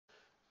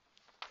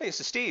Hey, this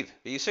is Steve,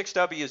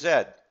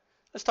 VU6WZ.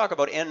 Let's talk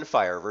about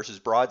Endfire versus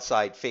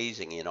broadside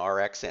phasing in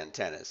RX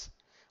antennas.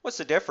 What's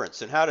the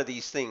difference and how do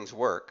these things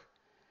work?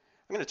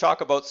 I'm going to talk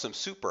about some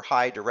super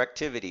high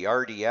directivity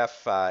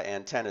RDF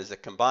antennas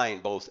that combine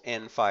both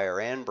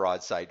Endfire and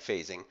broadside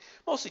phasing.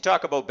 Mostly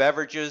talk about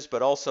beverages,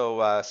 but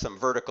also some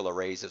vertical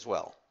arrays as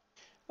well.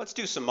 Let's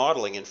do some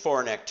modeling in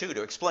 4NEC2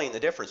 to explain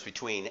the difference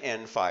between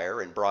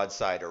Endfire and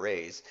broadside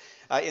arrays.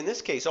 In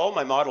this case, all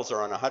my models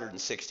are on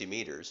 160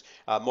 meters.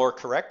 More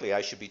correctly,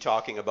 I should be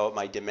talking about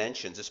my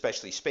dimensions,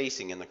 especially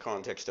spacing in the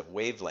context of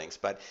wavelengths.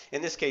 But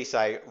in this case,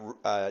 I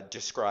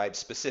describe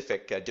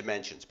specific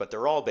dimensions, but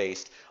they're all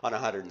based on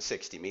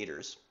 160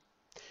 meters.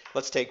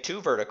 Let's take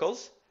two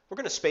verticals. We're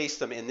going to space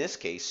them, in this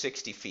case,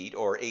 60 feet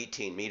or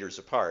 18 meters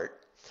apart.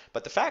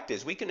 But the fact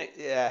is, we can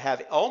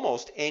have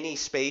almost any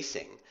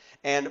spacing.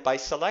 And by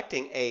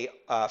selecting a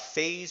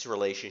phase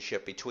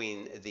relationship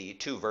between the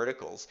two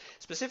verticals,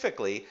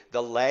 specifically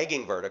the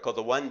lagging vertical,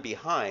 the one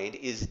behind,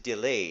 is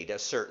delayed a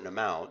certain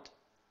amount.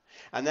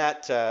 And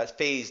that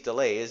phase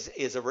delay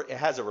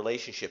has a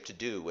relationship to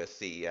do with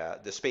the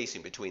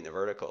spacing between the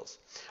verticals.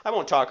 I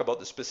won't talk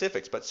about the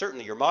specifics, but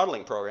certainly your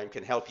modeling program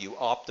can help you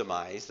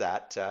optimize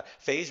that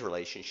phase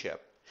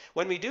relationship.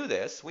 When we do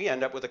this, we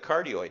end up with a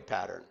cardioid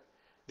pattern.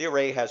 The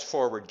array has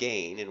forward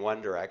gain in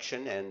one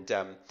direction and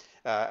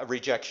a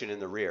rejection in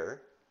the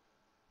rear.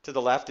 To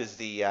the left is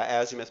the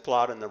azimuth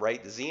plot and the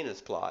right the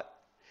zenith plot.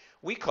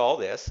 We call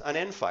this an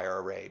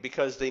Endfire array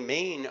because the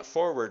main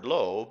forward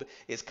lobe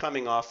is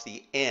coming off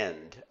the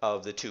end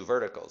of the two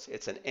verticals.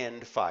 It's an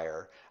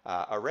Endfire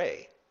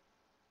array.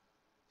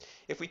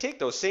 If we take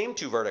those same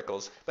two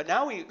verticals, but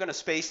now we're going to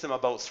space them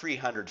about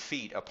 300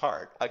 feet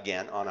apart,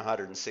 again on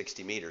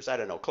 160 meters, I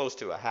don't know, close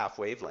to a half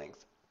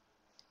wavelength.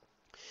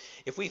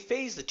 If we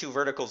phase the two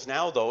verticals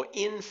now, though,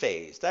 in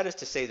phase, that is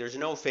to say there's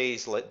no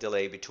phase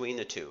delay between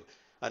the two,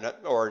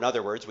 or in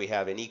other words, we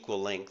have an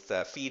equal length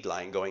feed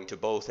line going to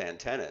both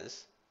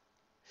antennas,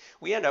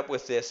 we end up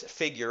with this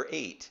figure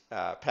 8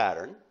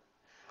 pattern,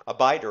 a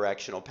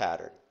bidirectional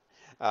pattern,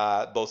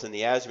 both in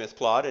the azimuth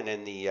plot and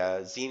in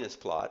the zenith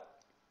plot.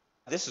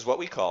 This is what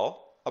we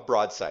call a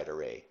broadside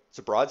array. It's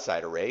a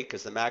broadside array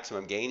because the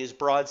maximum gain is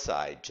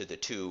broadside to the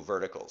two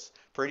verticals.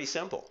 Pretty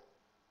simple.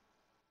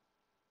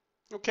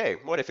 Okay,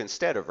 what if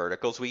instead of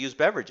verticals we use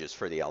beverages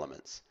for the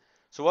elements?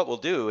 So what we'll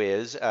do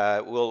is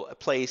we'll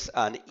place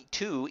on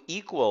two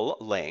equal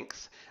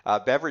length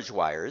beverage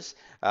wires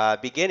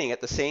beginning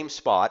at the same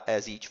spot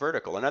as each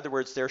vertical. In other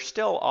words, they're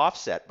still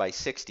offset by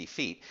 60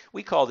 feet.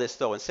 We call this,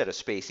 though, instead of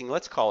spacing,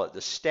 let's call it the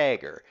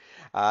stagger.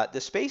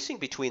 The spacing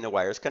between the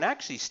wires can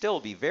actually still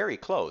be very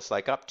close,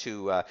 like up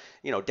to,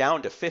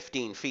 down to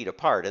 15 feet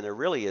apart, and there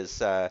really is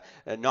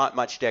not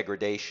much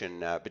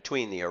degradation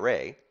between the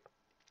array.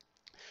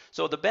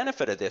 So the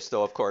benefit of this,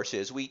 though, of course,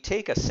 is we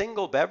take a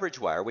single beverage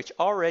wire, which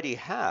already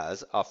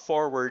has a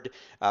forward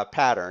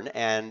pattern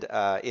and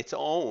its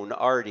own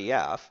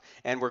RDF,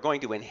 and we're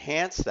going to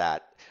enhance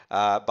that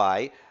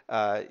by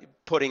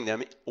putting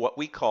them what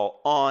we call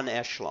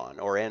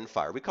en-echelon or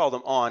Endfire. We call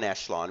them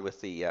en-echelon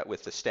with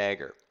the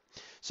stagger.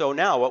 So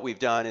now what we've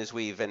done is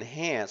we've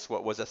enhanced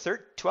what was a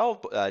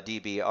 12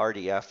 dB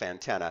RDF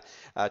antenna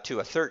to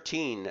a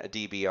 13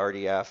 dB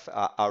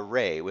RDF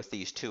array with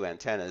these two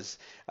antennas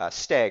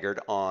staggered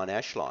en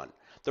echelon.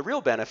 The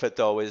real benefit,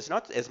 though, is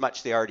not as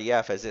much the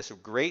RDF as this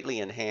greatly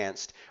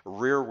enhanced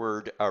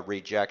rearward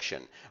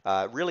rejection,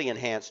 really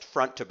enhanced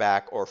front to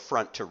back or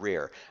front to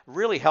rear.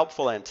 Really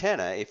helpful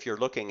antenna if you're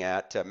looking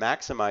at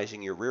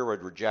maximizing your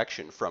rearward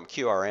rejection from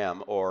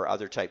QRM or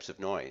other types of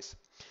noise.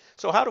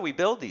 So how do we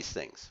build these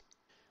things?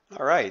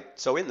 All right,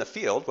 so in the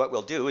field, what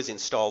we'll do is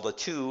install the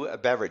two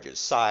beverages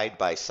side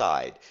by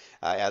side.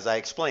 As I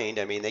explained,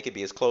 I mean, they could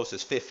be as close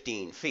as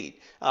 15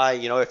 feet.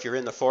 If you're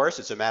in the forest,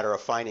 it's a matter of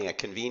finding a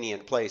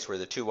convenient place where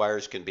the two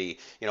wires can be,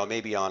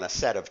 maybe on a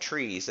set of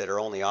trees that are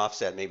only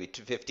offset maybe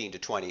 15 to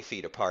 20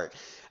 feet apart.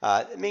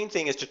 The main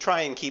thing is to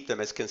try and keep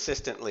them as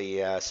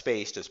consistently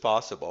spaced as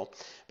possible.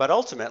 But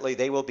ultimately,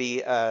 they will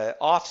be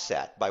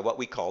offset by what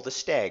we call the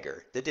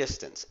stagger, the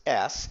distance,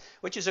 S,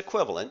 which is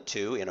equivalent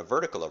to, in a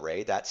vertical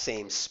array, that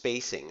same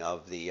spacing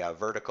of the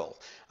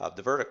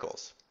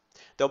verticals.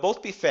 They'll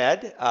both be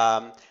fed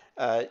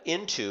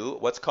into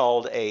what's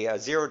called a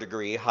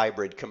 0-degree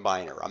hybrid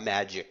combiner, a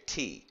magic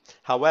T.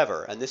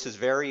 However, and this is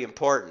very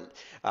important,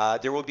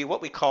 there will be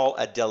what we call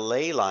a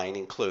delay line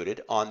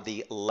included on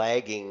the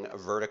lagging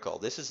vertical.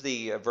 This is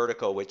the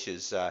vertical which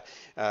is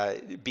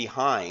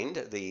behind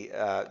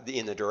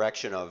in the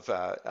direction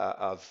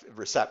of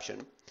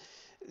reception.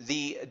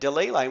 The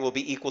delay line will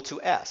be equal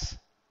to S.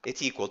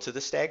 It's equal to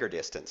the stagger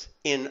distance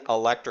in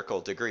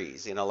electrical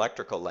degrees. In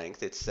electrical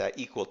length, it's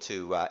equal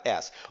to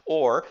S,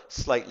 or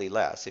slightly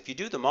less. If you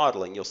do the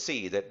modeling, you'll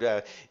see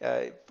that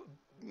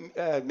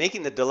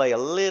making the delay a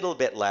little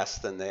bit less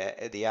than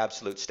the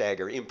absolute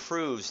stagger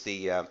improves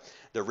the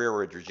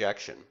rearward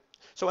rejection.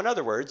 So in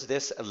other words,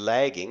 this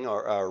lagging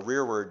or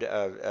rearward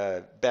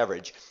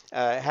beverage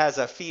has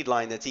a feed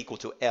line that's equal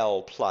to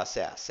L plus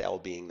S, L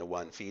being the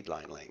one feed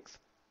line length.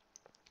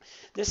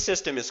 This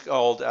system is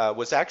called,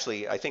 was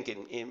actually, I think,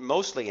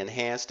 mostly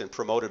enhanced and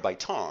promoted by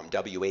Tom,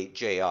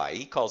 W8JI.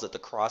 He calls it the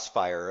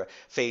crossfire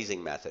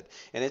phasing method.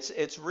 And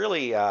it's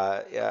really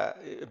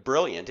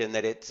brilliant in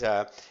that it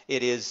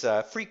is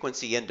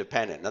frequency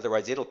independent. In other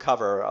words, it'll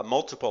cover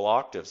multiple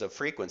octaves of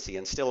frequency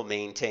and still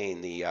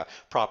maintain the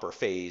proper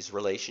phase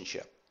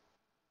relationship.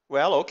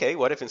 Well, okay,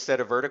 what if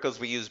instead of verticals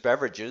we use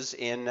beverages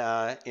in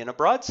a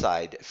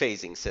broadside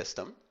phasing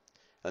system?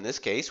 In this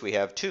case, we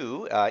have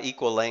two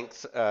equal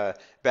length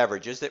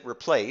beverages that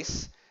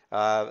replace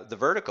the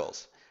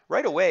verticals.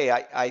 Right away,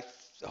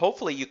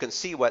 hopefully you can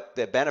see what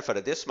the benefit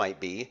of this might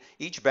be.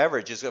 Each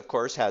beverage, of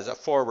course, has a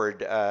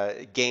forward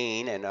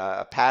gain and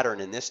a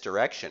pattern in this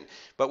direction.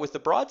 But with the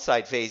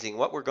broadside phasing,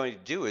 what we're going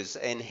to do is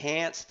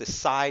enhance the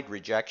side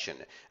rejection,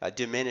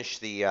 diminish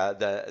the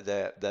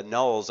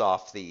nulls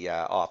off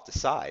the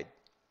side.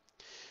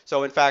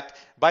 So in fact,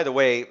 by the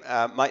way,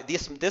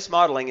 this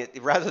modeling,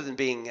 rather than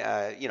being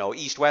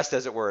east-west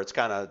as it were, it's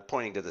kind of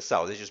pointing to the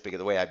south. It's just because of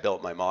the way I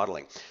built my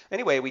modeling.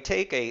 Anyway, we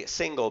take a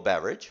single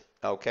beverage,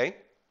 okay,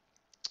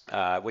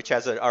 which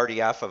has an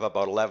RDF of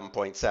about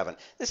 11.7.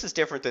 This is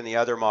different than the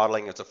other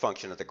modeling. It's a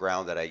function of the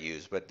ground that I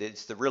use, but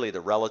it's really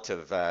the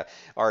relative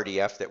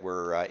RDF that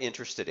we're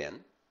interested in.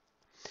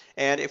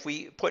 And if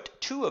we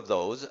put two of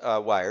those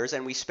wires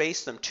and we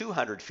space them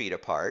 200 feet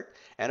apart,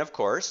 and of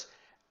course,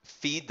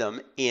 feed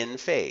them in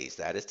phase.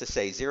 That is to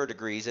say 0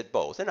 degrees at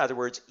both. In other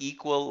words,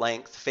 equal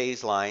length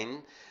phase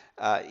line,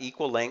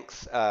 equal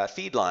length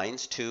feed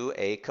lines to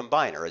a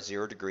combiner, a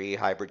 0 degree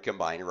hybrid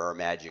combiner or a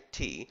magic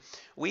T.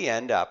 We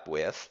end up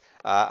with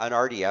an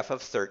RDF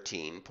of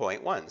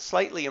 13.1,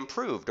 slightly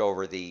improved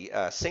over the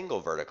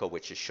single vertical,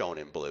 which is shown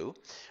in blue.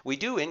 We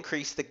do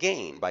increase the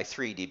gain by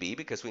 3 dB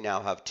because we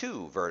now have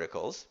two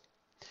verticals.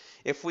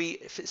 If we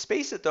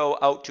space it, though,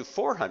 out to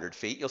 400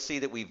 feet, you'll see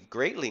that we've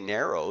greatly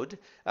narrowed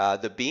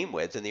the beam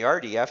width, and the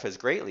RDF has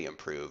greatly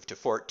improved to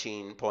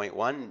 14.1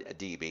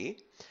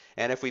 dB.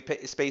 And if we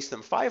space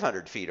them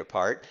 500 feet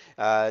apart,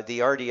 the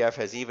RDF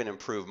has even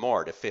improved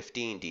more to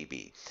 15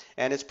 dB.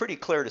 And it's pretty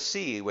clear to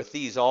see with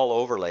these all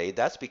overlaid,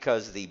 that's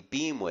because the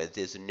beam width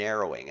is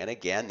narrowing. And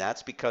again,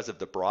 that's because of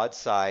the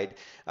broadside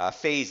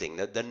phasing,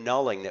 the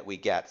nulling that we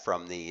get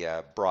from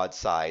the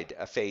broadside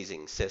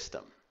phasing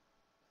system.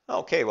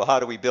 Okay, well, how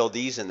do we build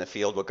these in the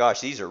field? Well, gosh,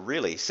 these are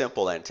really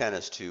simple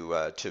antennas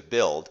to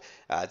build.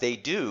 They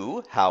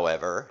do,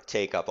 however,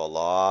 take up a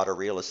lot of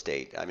real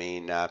estate. I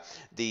mean,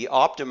 the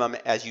optimum,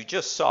 as you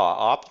just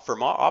saw,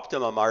 from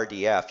optimum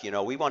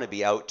RDF, we want to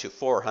be out to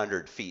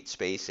 400 feet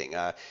spacing,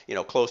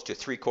 close to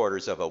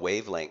 3/4 of a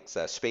wavelength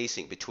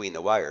spacing between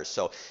the wires.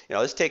 So,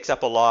 this takes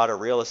up a lot of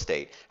real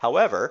estate.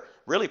 However,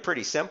 really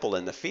pretty simple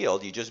in the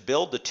field. You just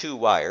build the two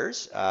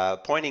wires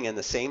pointing in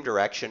the same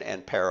direction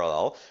and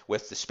parallel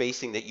with the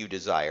spacing that you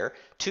desire.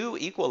 Two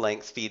equal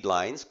length feed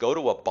lines go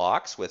to a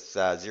box with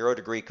a 0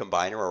 degree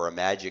combiner or a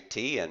magic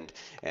T, and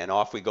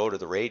off we go to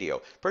the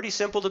radio. Pretty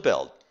simple to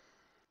build.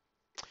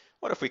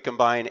 What if we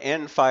combine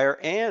Endfire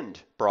and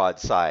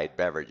broadside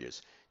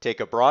beverages? Take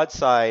a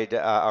broadside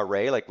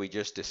array like we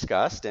just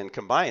discussed and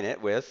combine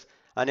it with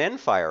an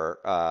Endfire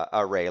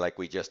array like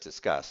we just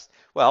discussed.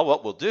 Well,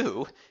 what we'll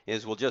do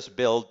is we'll just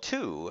build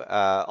two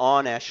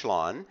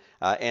en-echelon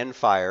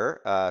Endfire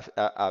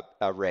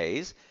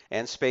arrays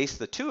and space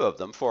the two of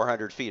them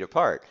 400 feet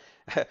apart.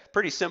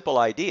 Pretty simple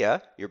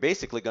idea. You're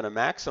basically going to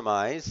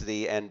maximize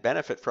and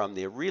benefit from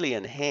the really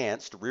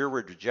enhanced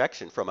rearward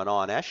rejection from an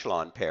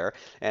en-echelon pair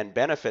and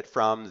benefit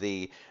from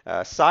the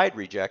side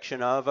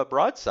rejection of a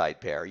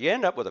broadside pair. You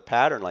end up with a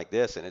pattern like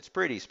this, and it's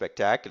pretty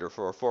spectacular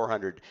for a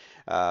 400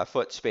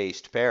 foot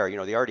spaced pair.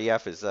 The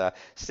RDF is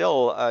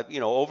still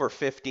over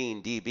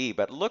 15 dB,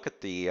 but look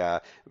at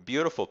the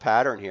beautiful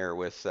pattern here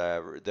with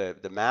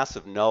the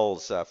massive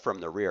nulls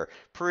from the rear.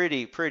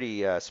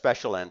 Pretty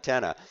special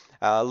antenna.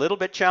 A little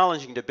bit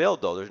challenging to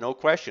build, though. There's no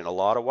question. A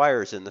lot of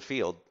wires in the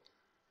field.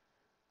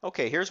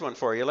 Okay, here's one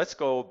for you. Let's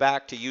go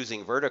back to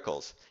using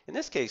verticals. In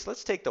this case,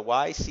 let's take the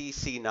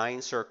YCC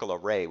 9-circle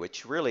array,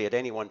 which really at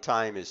any one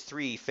time is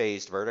 3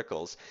 phased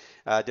verticals,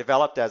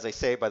 developed, as I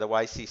say, by the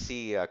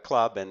YCC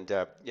club, and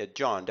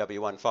John,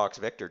 W1 Fox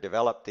Victor,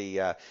 developed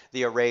the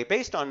array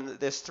based on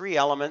this 3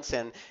 elements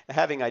and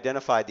having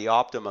identified the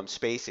optimum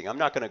spacing. I'm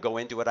not going to go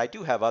into it. I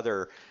do have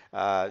other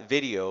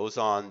videos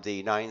on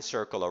the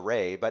 9-circle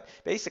array, but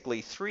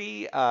basically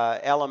 3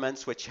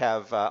 elements which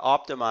have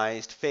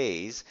optimized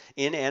phase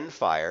in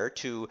Endfire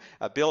to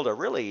build a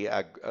really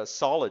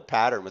solid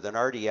pattern with an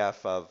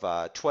RDF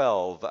of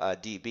 12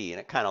 dB, and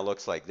it kind of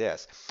looks like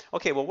this.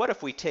 Okay, well, what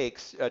if we take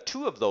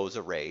 2 of those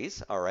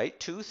arrays, all right,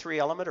 2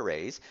 3-element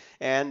arrays,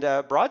 and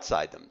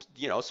broadside them,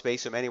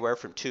 space them anywhere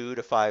from 2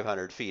 to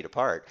 500 feet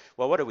apart?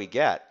 Well, what do we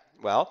get?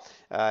 Well,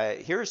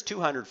 here's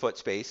 200 foot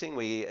spacing.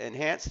 We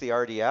enhance the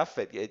RDF.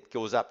 It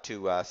goes up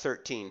to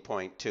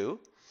 13.2.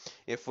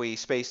 If we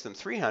space them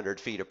 300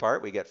 feet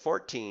apart, we get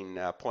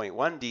 14.1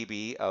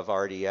 dB of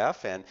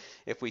RDF, and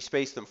if we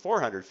space them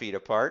 400 feet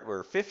apart,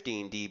 we're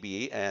 15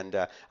 dB,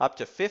 and up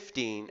to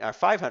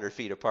 500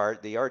 feet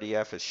apart, the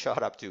RDF is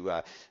shot up to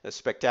a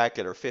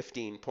spectacular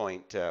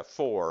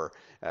 15.4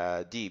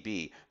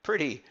 dB.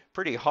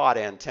 Pretty hot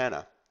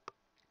antenna.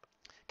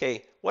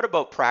 Okay, what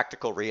about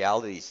practical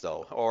realities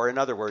though? Or in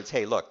other words,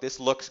 hey, look, this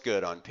looks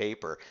good on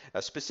paper.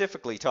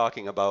 Specifically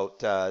talking about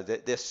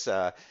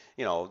the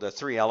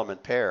three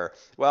element pair.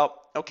 Well,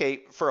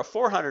 okay, for a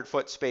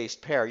 400-foot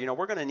spaced pair,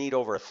 we're going to need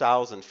over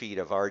 1,000 feet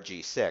of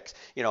RG6.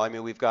 I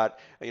mean, we've got,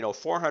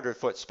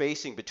 400-foot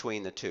spacing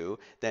between the two.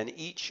 Then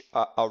each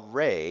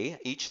array,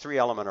 each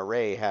three-element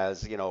array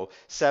has,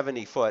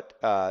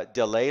 70-foot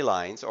delay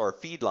lines or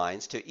feed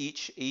lines to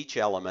each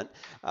element,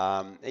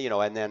 and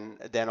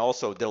then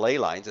also delay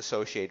lines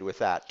associated with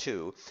that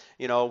too.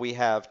 We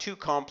have two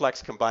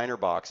complex combiner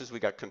boxes. We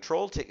got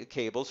control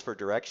cables for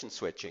direction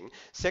switching,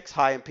 6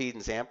 high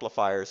impedance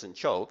amplifiers and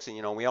chokes,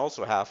 and we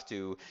also have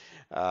to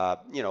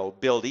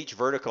build each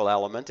vertical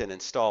element and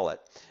install it.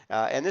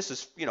 And this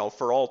is,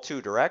 for all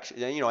two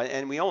directions,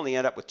 and we only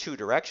end up with 2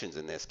 directions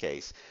in this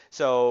case.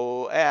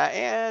 So,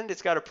 and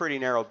it's got a pretty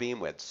narrow beam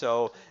width.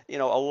 So, a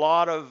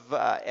lot of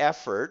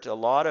effort, a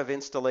lot of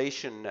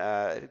installation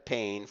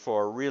pain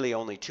for really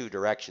only 2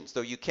 directions,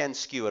 though you can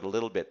skew it a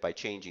little bit by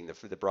changing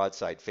the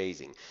broadside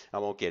phasing. I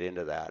won't get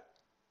into that.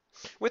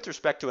 With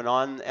respect to an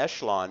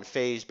en-echelon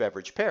phased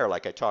beverage pair,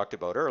 like I talked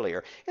about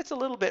earlier, it's a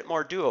little bit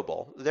more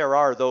doable. There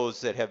are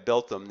those that have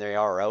built them, they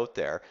are out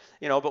there,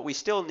 but we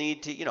still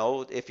need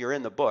to, if you're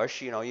in the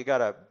bush, you got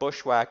to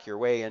bushwhack your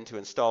way into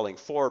installing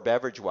 4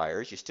 beverage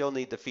wires. You still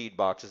need the feed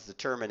boxes, the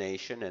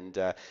termination,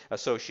 and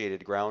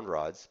associated ground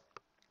rods.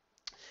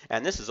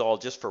 And this is all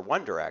just for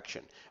one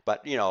direction.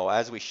 But,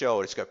 as we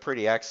showed, it's got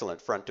pretty excellent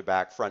front to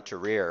back, front to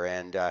rear,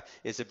 and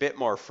is a bit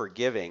more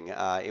forgiving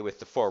with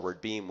the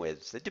forward beam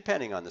widths,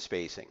 depending on the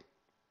spacing.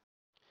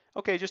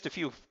 Okay, just a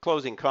few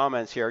closing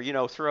comments here.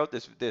 Throughout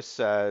this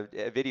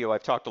video,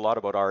 I've talked a lot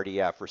about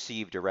RDF,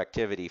 received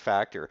directivity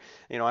factor.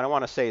 And I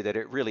want to say that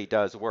it really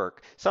does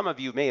work. Some of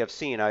you may have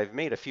seen, I've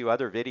made a few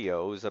other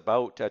videos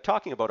about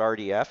talking about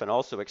RDF and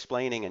also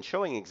explaining and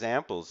showing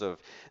examples of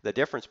the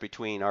difference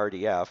between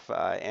RDF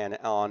and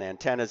on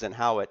antennas and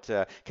how it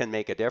can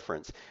make a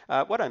difference.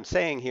 What I'm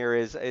saying here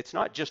is it's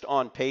not just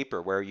on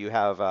paper where you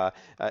have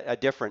a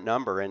different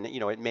number and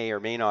it may or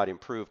may not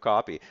improve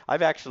copy.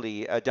 I've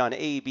actually done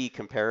A/B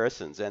comparisons,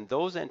 and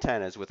those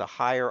antennas with a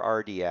higher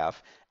RDF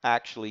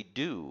actually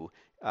do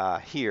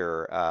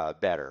hear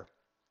better.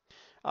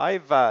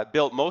 I've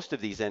built most of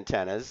these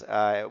antennas,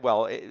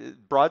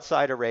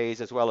 broadside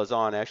arrays as well as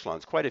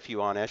en-echelons, quite a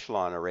few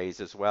en-echelon arrays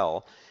as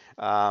well.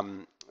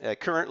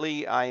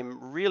 Currently,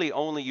 I'm really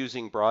only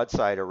using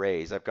broadside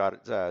arrays. I've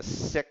got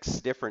 6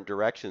 different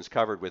directions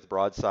covered with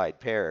broadside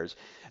pairs.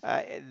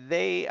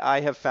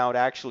 I have found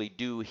actually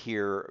do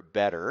hear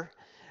better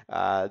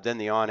than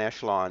the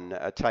en-echelon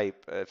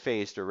type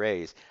phased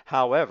arrays.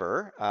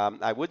 However,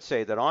 I would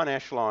say that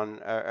en-echelon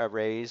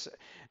arrays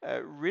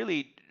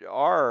really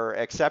are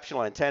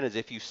exceptional antennas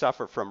if you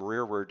suffer from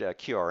rearward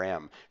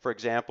QRM. For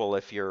example,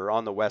 if you're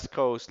on the West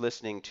Coast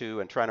listening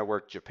to and trying to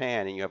work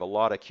Japan and you have a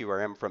lot of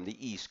QRM from the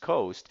East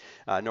Coast,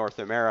 North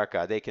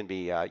America, they can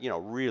be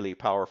really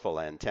powerful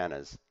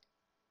antennas.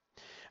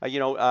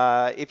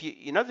 Another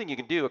thing you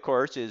can do, of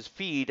course, is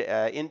feed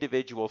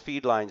individual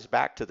feed lines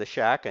back to the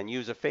shack and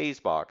use a phase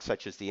box,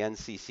 such as the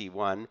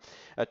NCC1,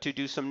 to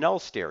do some null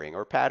steering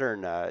or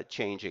pattern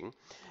changing.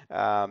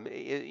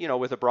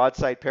 With a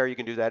broadside pair, you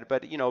can do that,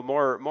 but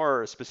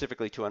more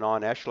specifically to an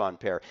en-echelon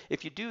pair.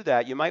 If you do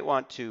that, you might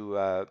want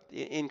to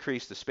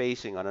increase the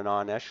spacing on an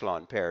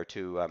en-echelon pair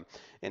to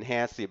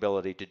enhance the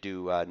ability to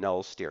do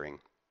null steering.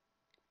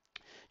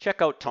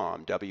 Check out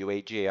Tom,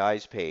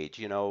 W8GI's page.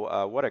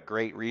 What a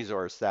great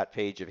resource that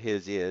page of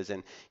his is.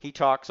 And he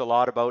talks a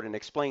lot about and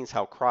explains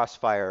how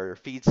Crossfire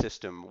feed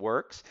system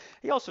works.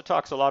 He also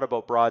talks a lot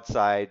about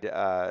broadside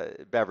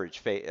beverage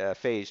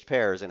phased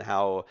pairs and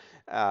how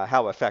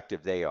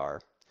effective they are.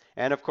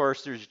 And of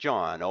course, there's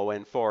John,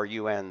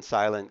 ON4UN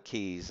Silent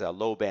Keys,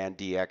 low band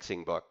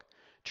DXing book.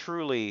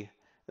 Truly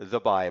the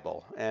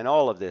Bible. And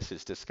all of this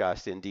is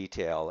discussed in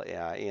detail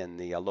in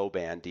the low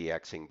band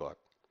DXing book.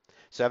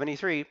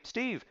 73,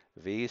 Steve,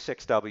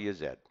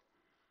 V6WZ.